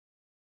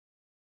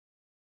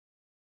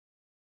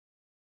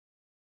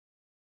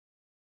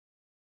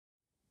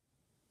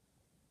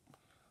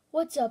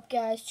What's up,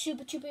 guys?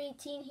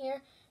 Chupa18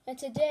 here, and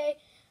today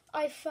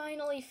I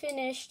finally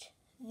finished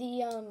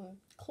the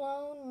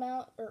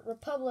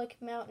Republic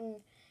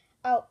Mountain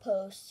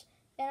Outpost,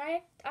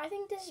 and I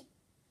think this is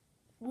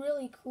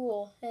really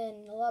cool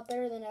and a lot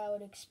better than I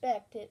would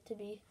expect it to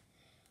be.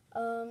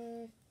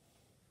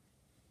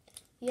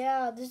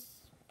 Yeah,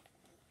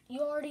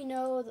 you already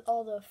know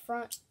all the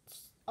front,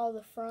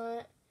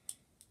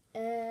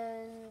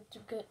 and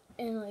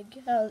like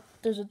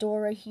there's a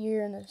door right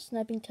here and a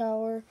sniping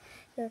tower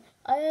there.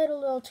 I had a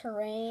little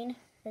terrain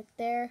right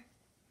there,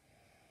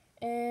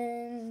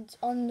 and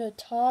on the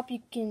top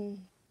you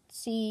can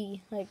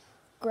see like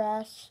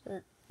grass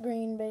or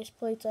green base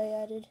plates I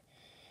added,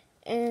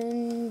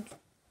 and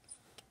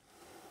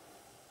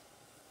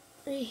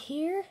right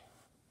here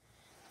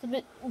it's a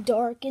bit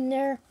dark in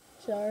there.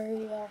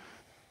 Sorry, I'll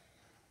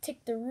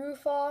take the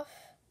roof off.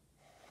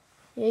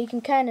 Yeah, you can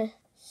kind of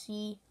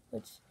see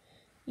what's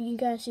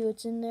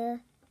in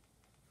there.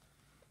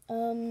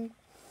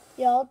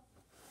 Yeah,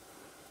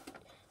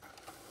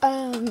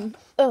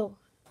 uh-oh.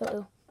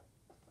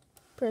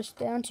 Pressed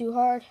down too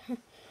hard.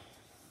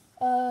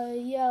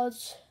 Yeah,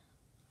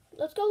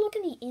 let's go look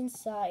in the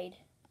inside.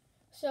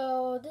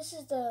 So this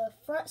is the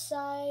front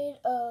side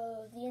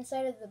of the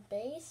inside of the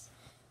base,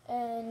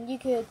 and you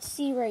could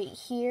see right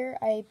here,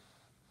 I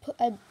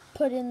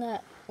put in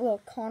that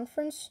little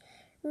conference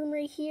room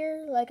right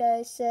here, like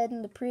I said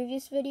in the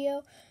previous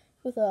video,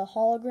 with a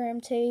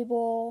hologram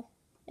table,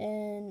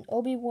 and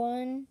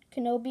Obi-Wan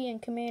Kenobi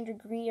and Commander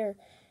Gree are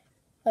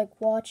like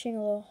watching a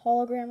little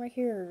hologram right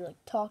here, or like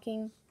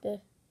talking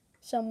to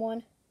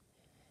someone.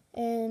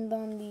 And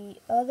on the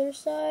other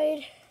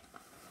side,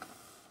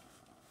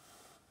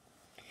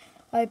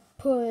 I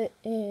put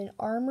an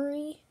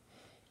armory.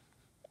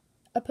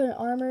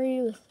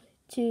 With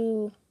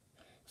two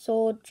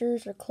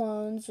soldiers or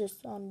clones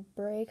just on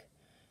break,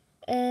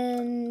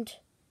 and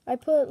I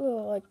put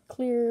little like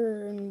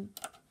clear and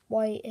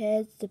white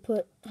heads to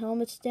put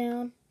helmets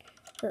down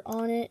or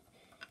on it,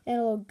 and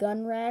a little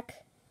gun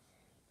rack.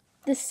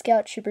 This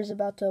scout trooper's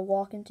about to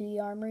walk into the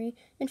armory,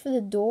 and for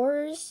the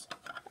doors,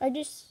 I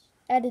just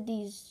added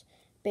these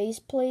base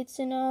plates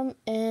in them,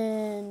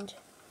 and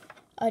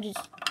I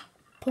just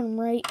put them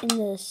right in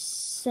the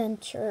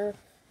center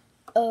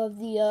of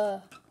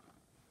the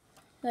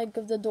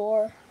of the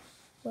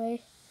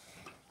doorway.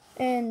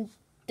 And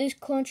this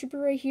clone trooper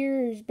right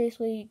here is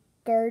basically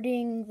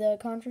guarding the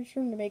conference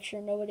room to make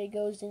sure nobody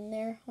goes in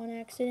there on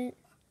accident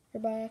or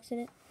by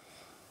accident.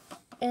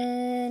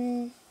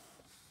 And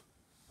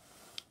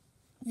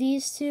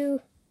these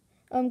two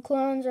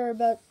clones are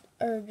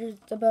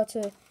just about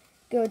to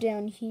go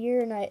down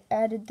here, and I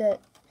added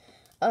that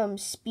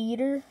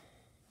speeder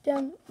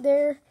down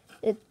there.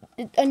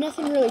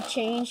 Nothing really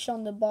changed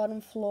on the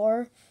bottom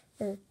floor,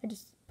 or I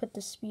just put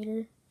the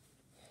speeder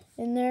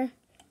in there.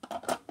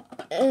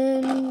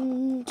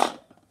 And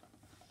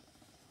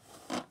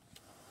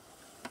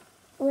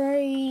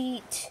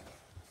right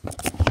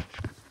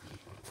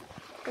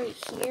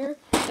here,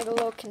 like a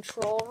little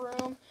control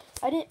room.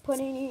 I didn't put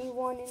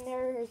anyone in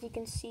there, as you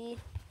can see.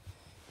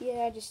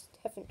 Yeah, I just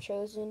haven't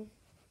chosen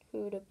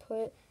who to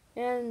put.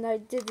 And I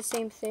did the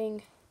same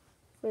thing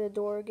for the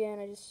door again.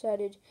 I just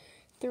added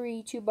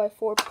 3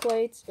 2x4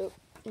 plates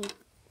and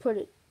put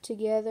it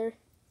together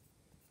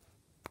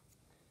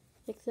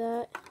like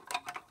that.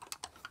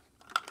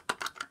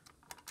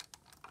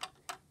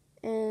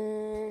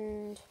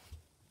 And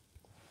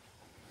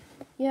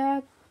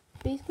yeah,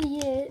 basically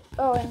it.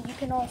 Oh, and you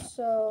can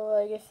also,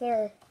 like,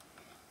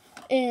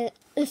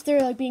 if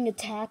they're like being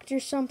attacked or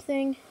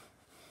something,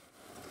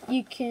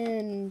 you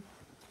can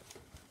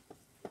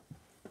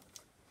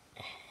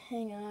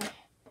hang on.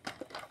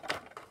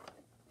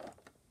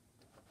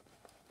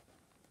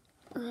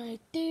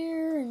 Right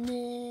there, and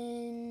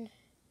then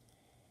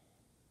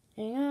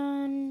hang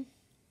on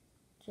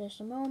just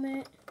a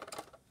moment.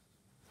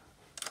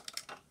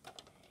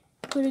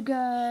 Put a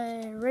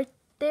guy right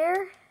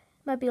there.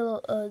 Might be a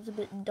little it's a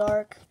bit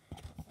dark.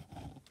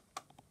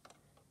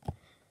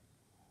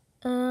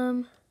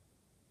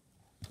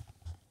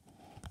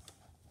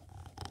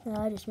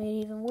 I just made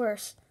it even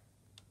worse.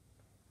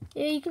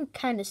 Yeah, you can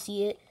kind of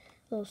see it,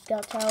 little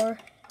scout tower.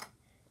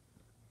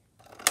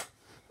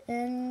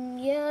 And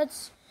yeah,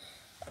 that's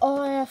all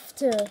I have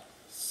to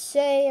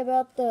say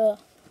about the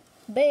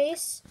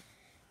base.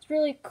 It's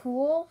really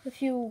cool.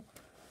 If you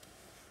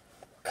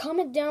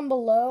comment down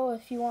below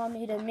if you want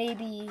me to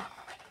maybe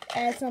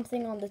add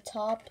something on the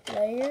top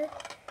layer,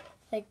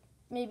 like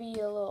maybe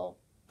a little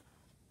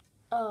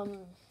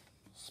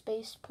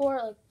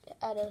spaceport, like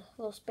add a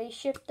little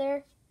spaceship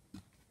there,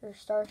 or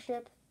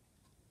starship,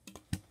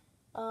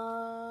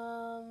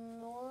 or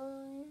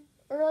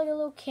like a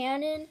little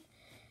cannon.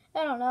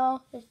 I don't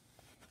know.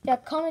 Yeah,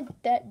 comment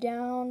that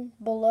down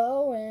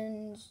below,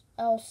 and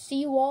I'll see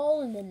you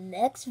all in the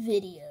next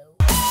video.